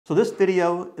So this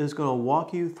video is going to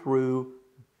walk you through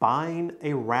buying a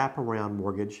wraparound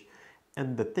mortgage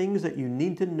and the things that you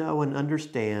need to know and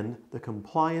understand, the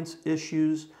compliance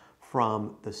issues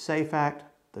from the SAFE Act,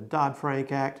 the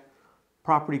Dodd-Frank Act,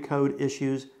 property code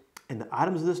issues, and the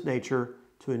items of this nature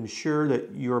to ensure that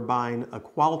you're buying a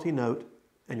quality note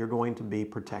and you're going to be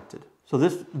protected. So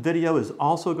this video is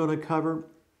also going to cover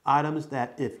items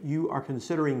that if you are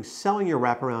considering selling your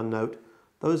wraparound note,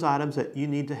 those items that you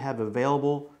need to have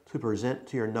available to present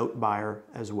to your note buyer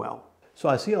as well. So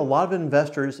I see a lot of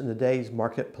investors in today's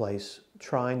marketplace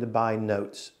trying to buy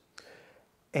notes.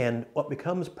 And what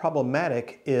becomes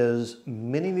problematic is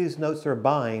many of these notes they're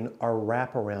buying are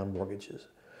wraparound mortgages.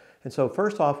 And so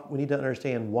first off, we need to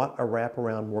understand what a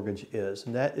wraparound mortgage is.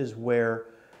 And that is where,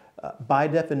 by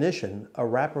definition, a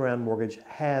wraparound mortgage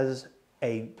has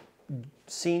a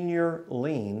senior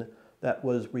lien that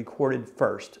was recorded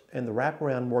first. And the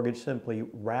wraparound mortgage simply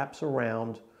wraps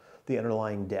around the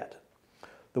underlying debt.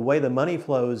 The way the money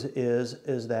flows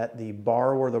is that the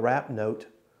borrower, the wrap note,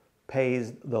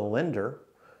 pays the lender,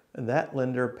 and that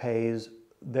lender pays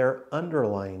their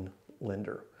underlying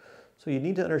lender. So you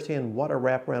need to understand what a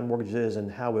wraparound mortgage is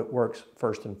and how it works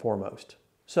first and foremost.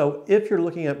 So if you're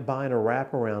looking at buying a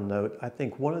wraparound note, I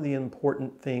think one of the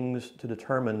important things to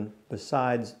determine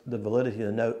besides the validity of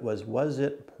the note was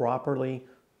it properly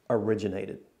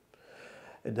originated?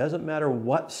 It doesn't matter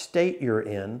what state you're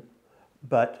in,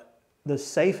 but the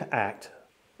SAFE Act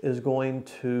is going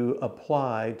to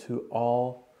apply to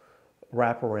all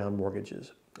wraparound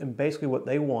mortgages. And basically what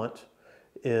they want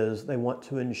is they want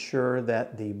to ensure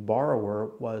that the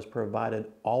borrower was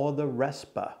provided all of the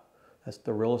RESPA, that's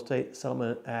the Real Estate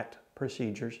Settlement Act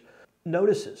procedures,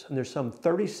 notices. And there's some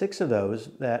 36 of those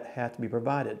that have to be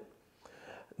provided.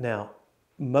 Now,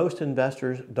 most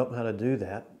investors don't know how to do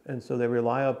that, and so they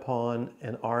rely upon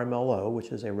an RMLO, which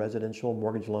is a residential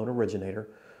mortgage loan originator,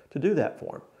 to do that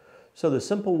for them. So the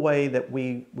simple way that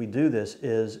we do this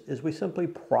is we simply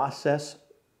process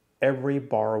every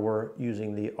borrower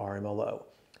using the RMLO.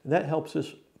 And that helps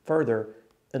us further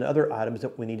in other items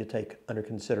that we need to take under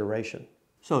consideration.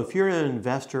 So if you're an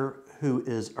investor who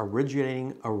is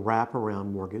originating a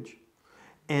wraparound mortgage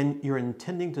and you're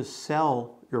intending to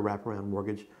sell your wraparound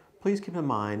mortgage, please keep in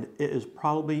mind it is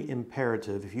probably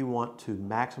imperative if you want to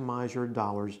maximize your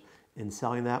dollars in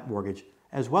selling that mortgage,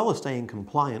 as well as staying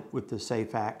compliant with the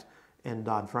SAFE Act and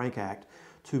Dodd-Frank Act,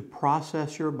 to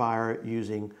process your buyer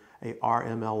using a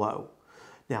RMLO.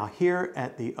 Now here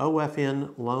at the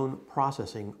OFN Loan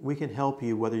Processing, we can help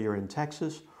you whether you're in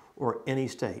Texas or any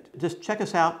state. Just check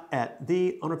us out at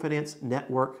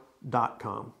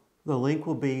theownerfinancenetwork.com. The link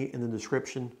will be in the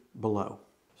description below.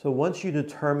 So once you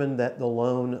determine that the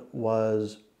loan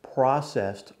was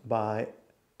processed by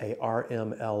a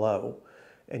RMLO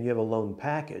and you have a loan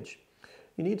package,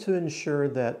 you need to ensure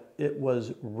that it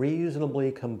was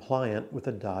reasonably compliant with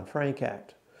the Dodd-Frank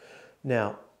Act.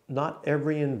 Now, not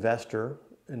every investor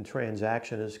and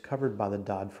transaction is covered by the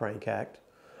Dodd-Frank Act,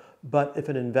 but if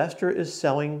an investor is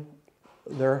selling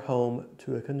their home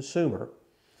to a consumer,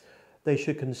 they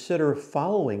should consider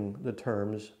following the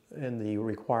terms and the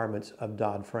requirements of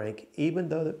Dodd-Frank, even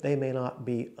though they may not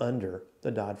be under the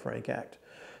Dodd-Frank Act.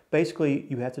 Basically,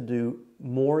 you have to do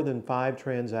more than 5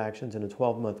 transactions in a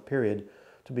 12-month period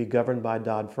to be governed by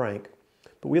Dodd-Frank.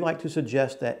 But we like to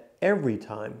suggest that every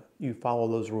time you follow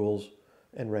those rules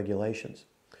and regulations.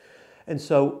 And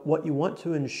so what you want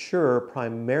to ensure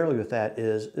primarily with that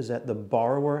is that the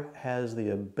borrower has the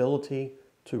ability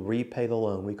to repay the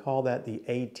loan. We call that the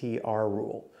ATR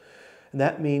rule. And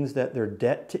that means that their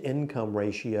debt to income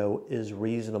ratio is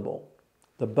reasonable.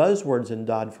 The buzzwords in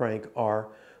Dodd-Frank are: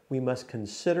 we must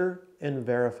consider and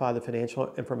verify the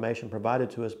financial information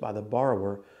provided to us by the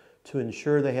borrower to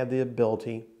ensure they have the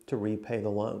ability to repay the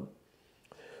loan.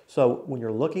 So when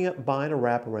you're looking at buying a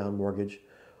wraparound mortgage,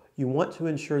 you want to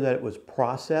ensure that it was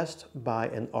processed by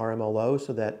an RMLO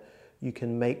so that you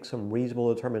can make some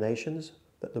reasonable determinations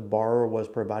that the borrower was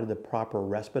provided the proper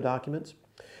RESPA documents.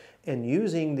 And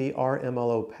using the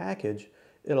RMLO package,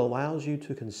 it allows you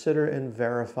to consider and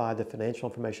verify the financial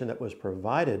information that was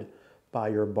provided by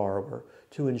your borrower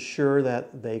to ensure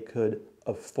that they could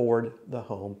afford the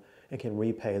home and can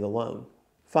repay the loan.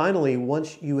 Finally,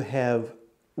 once you have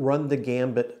run the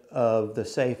gambit of the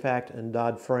SAFE Act and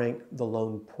Dodd-Frank, the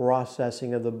loan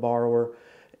processing of the borrower,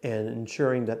 and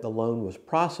ensuring that the loan was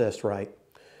processed right,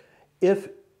 if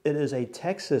it is a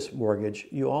Texas mortgage,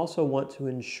 you also want to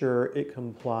ensure it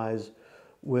complies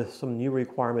with some new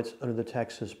requirements under the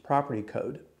Texas property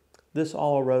code. This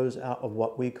all arose out of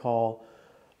what we call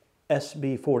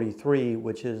SB 43,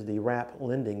 which is the wrap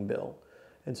lending bill.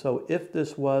 And so if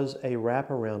this was a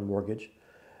wraparound mortgage,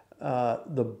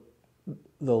 the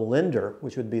lender,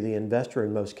 which would be the investor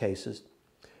in most cases,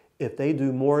 if they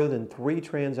do more than 3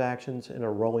 transactions in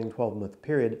a rolling 12-month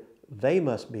period, they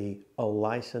must be a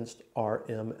licensed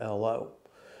RMLO.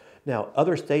 Now,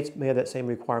 other states may have that same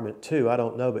requirement too. I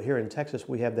don't know, but here in Texas,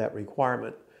 we have that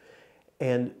requirement.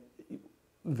 And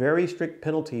very strict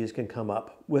penalties can come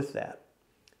up with that.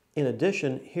 In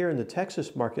addition, here in the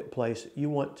Texas marketplace, you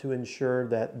want to ensure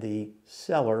that the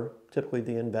seller, typically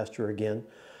the investor again,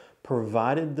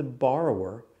 provided the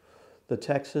borrower the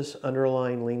Texas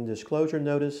Underlying Lien Disclosure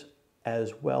Notice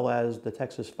as well as the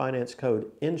Texas Finance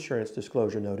Code Insurance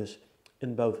Disclosure Notice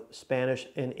in both Spanish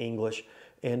and English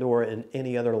and or in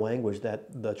any other language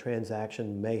that the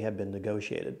transaction may have been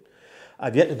negotiated.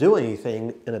 I've yet to do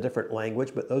anything in a different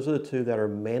language, but those are the 2 that are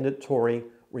mandatory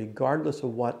regardless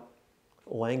of what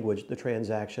language the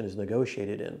transaction is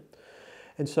negotiated in.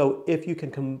 And so if you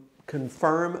can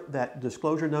confirm that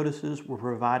disclosure notices were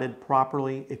provided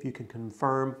properly, if you can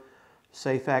confirm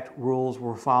SAFE Act rules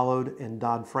were followed and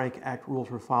Dodd-Frank Act rules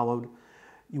were followed,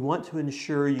 you want to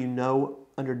ensure you know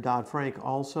under Dodd-Frank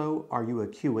also, are you a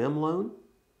QM loan?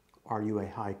 Are you a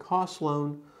high cost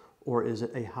loan? Or is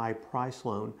it a high price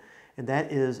loan? And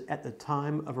that is at the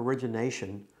time of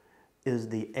origination, is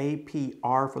the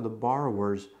APR for the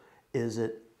borrowers, is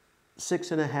it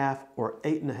 6.5 or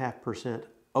 8.5%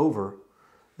 over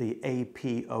the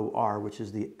APOR, which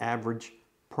is the average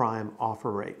prime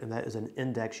offer rate. And that is an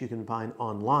index you can find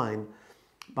online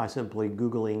by simply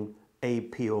Googling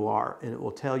APOR, and it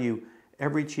will tell you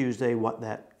every Tuesday what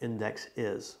that index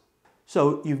is.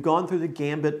 So you've gone through the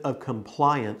gambit of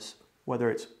compliance, whether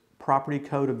it's property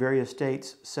code of various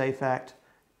states, SAFE Act,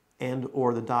 and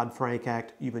or the Dodd-Frank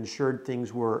Act. You've ensured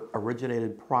things were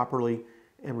originated properly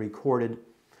and recorded.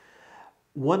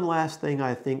 One last thing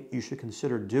I think you should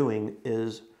consider doing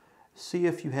is see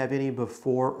if you have any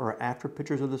before or after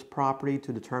pictures of this property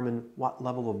to determine what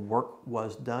level of work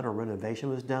was done or renovation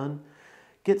was done.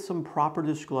 Get some proper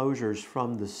disclosures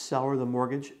from the seller of the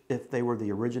mortgage, if they were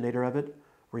the originator of it,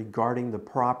 regarding the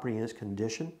property and its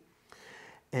condition.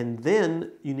 And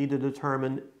then you need to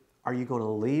determine, are you going to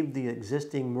leave the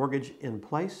existing mortgage in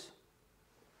place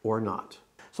or not?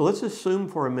 So let's assume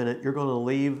for a minute you're going to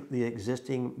leave the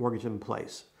existing mortgage in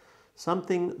place.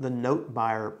 Something the note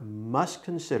buyer must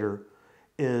consider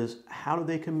is how do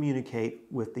they communicate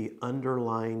with the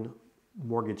underlying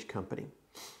mortgage company.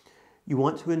 You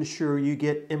want to ensure you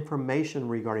get information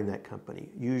regarding that company,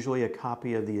 usually a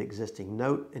copy of the existing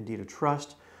note and deed of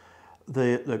trust,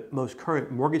 the most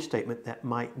current mortgage statement that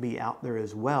might be out there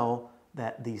as well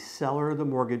that the seller of the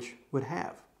mortgage would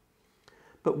have.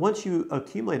 But once you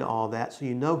accumulate all that, so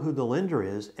you know who the lender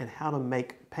is and how to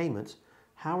make payments,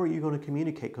 how are you going to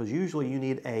communicate? Because usually you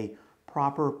need a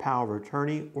proper power of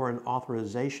attorney or an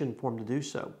authorization form to do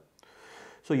so.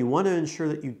 So you want to ensure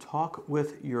that you talk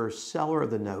with your seller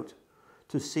of the note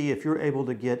to see if you're able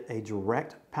to get a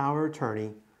direct power of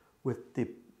attorney with the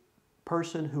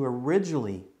person who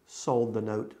originally sold the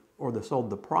note or sold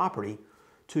the property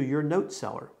to your note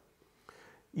seller.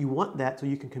 You want that so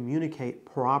you can communicate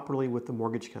properly with the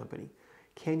mortgage company.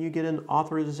 Can you get an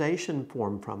authorization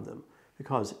form from them?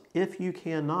 Because if you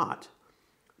cannot,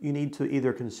 you need to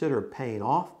either consider paying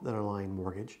off the underlying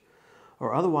mortgage,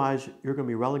 or otherwise you're going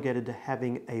to be relegated to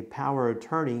having a power of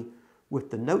attorney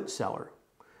with the note seller.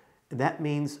 And that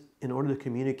means in order to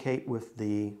communicate with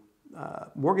the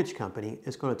mortgage company,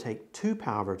 it's going to take 2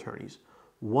 power of attorneys,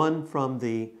 one from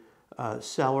the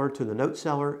seller to the note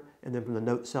seller, and then from the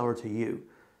note seller to you.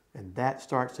 And that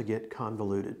starts to get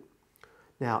convoluted.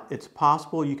 Now, it's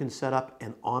possible you can set up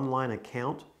an online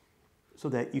account so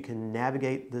that you can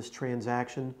navigate this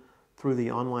transaction through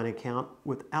the online account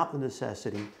without the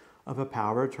necessity of a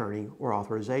power of attorney or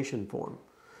authorization form.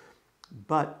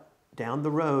 But down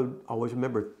the road, always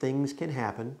remember things can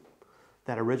happen.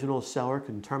 That original seller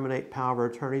can terminate power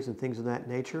of attorneys and things of that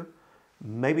nature.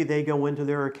 Maybe they go into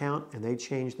their account and they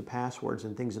change the passwords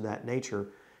and things of that nature,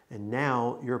 and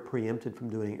now you're preempted from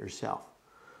doing it yourself.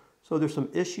 So there's some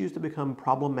issues that become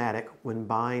problematic when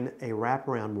buying a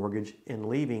wraparound mortgage and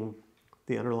leaving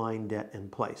the underlying debt in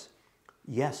place.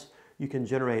 Yes, you can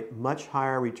generate much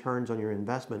higher returns on your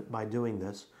investment by doing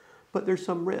this, but there's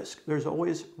some risk. There's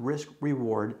always risk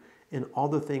reward in all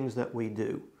the things that we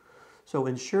do. So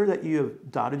ensure that you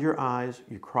have dotted your I's,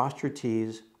 you've crossed your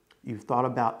T's, you've thought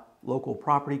about local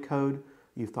property code,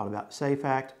 you've thought about SAFE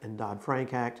Act and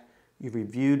Dodd-Frank Act, you've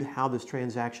reviewed how this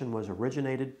transaction was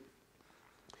originated,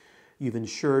 you've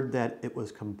ensured that it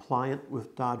was compliant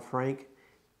with Dodd-Frank,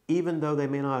 even though they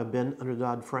may not have been under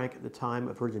Dodd-Frank at the time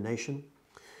of origination,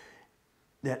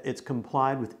 that it's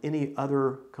complied with any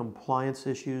other compliance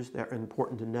issues that are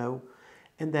important to know,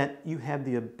 and that you have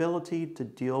the ability to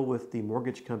deal with the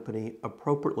mortgage company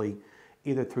appropriately,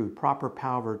 either through proper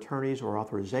power of attorneys or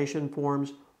authorization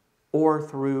forms, or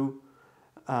through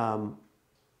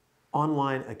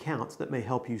online accounts that may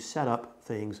help you set up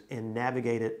things and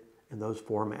navigate it in those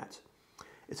formats.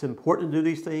 It's important to do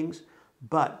these things,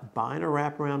 but buying a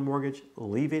wraparound mortgage,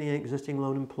 leaving an existing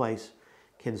loan in place,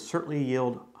 can certainly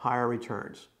yield higher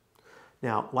returns.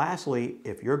 Now, lastly,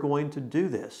 if you're going to do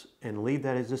this and leave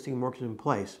that existing mortgage in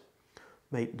place,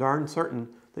 make darn certain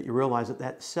that you realize that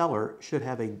that seller should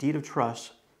have a deed of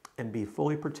trust and be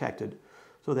fully protected,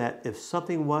 so that if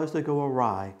something was to go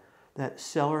awry, that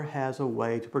seller has a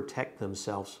way to protect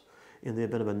themselves in the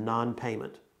event of a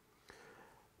non-payment.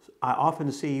 I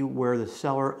often see where the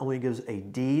seller only gives a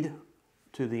deed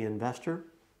to the investor,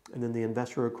 and then the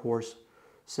investor, of course,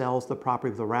 sells the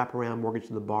property with a wraparound mortgage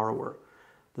to the borrower.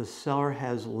 The seller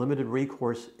has limited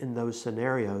recourse in those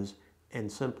scenarios and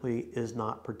simply is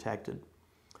not protected.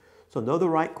 So know the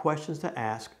right questions to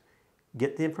ask,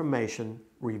 get the information,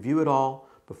 review it all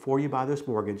before you buy this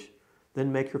mortgage,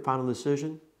 then make your final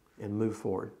decision and move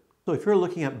forward. So if you're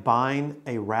looking at buying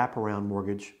a wraparound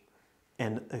mortgage,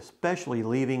 and especially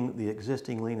leaving the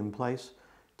existing lien in place,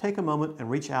 take a moment and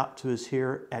reach out to us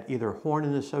here at either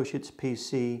Horne & Associates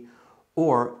PC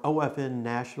or OFN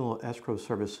National Escrow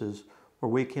Services, where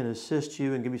we can assist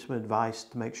you and give you some advice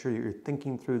to make sure that you're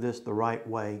thinking through this the right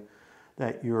way,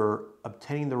 that you're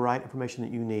obtaining the right information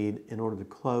that you need in order to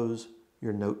close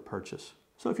your note purchase.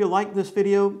 So if you like this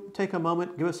video, take a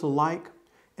moment, give us a like,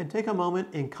 and take a moment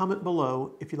and comment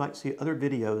below if you'd like to see other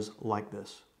videos like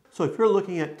this. So if you're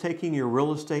looking at taking your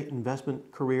real estate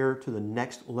investment career to the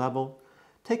next level,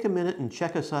 take a minute and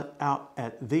check us out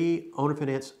at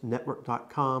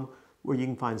theownerfinancenetwork.com, where you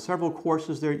can find several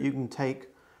courses there you can take,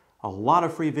 a lot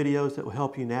of free videos that will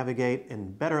help you navigate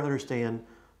and better understand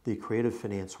the creative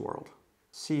finance world.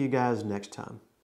 See you guys next time.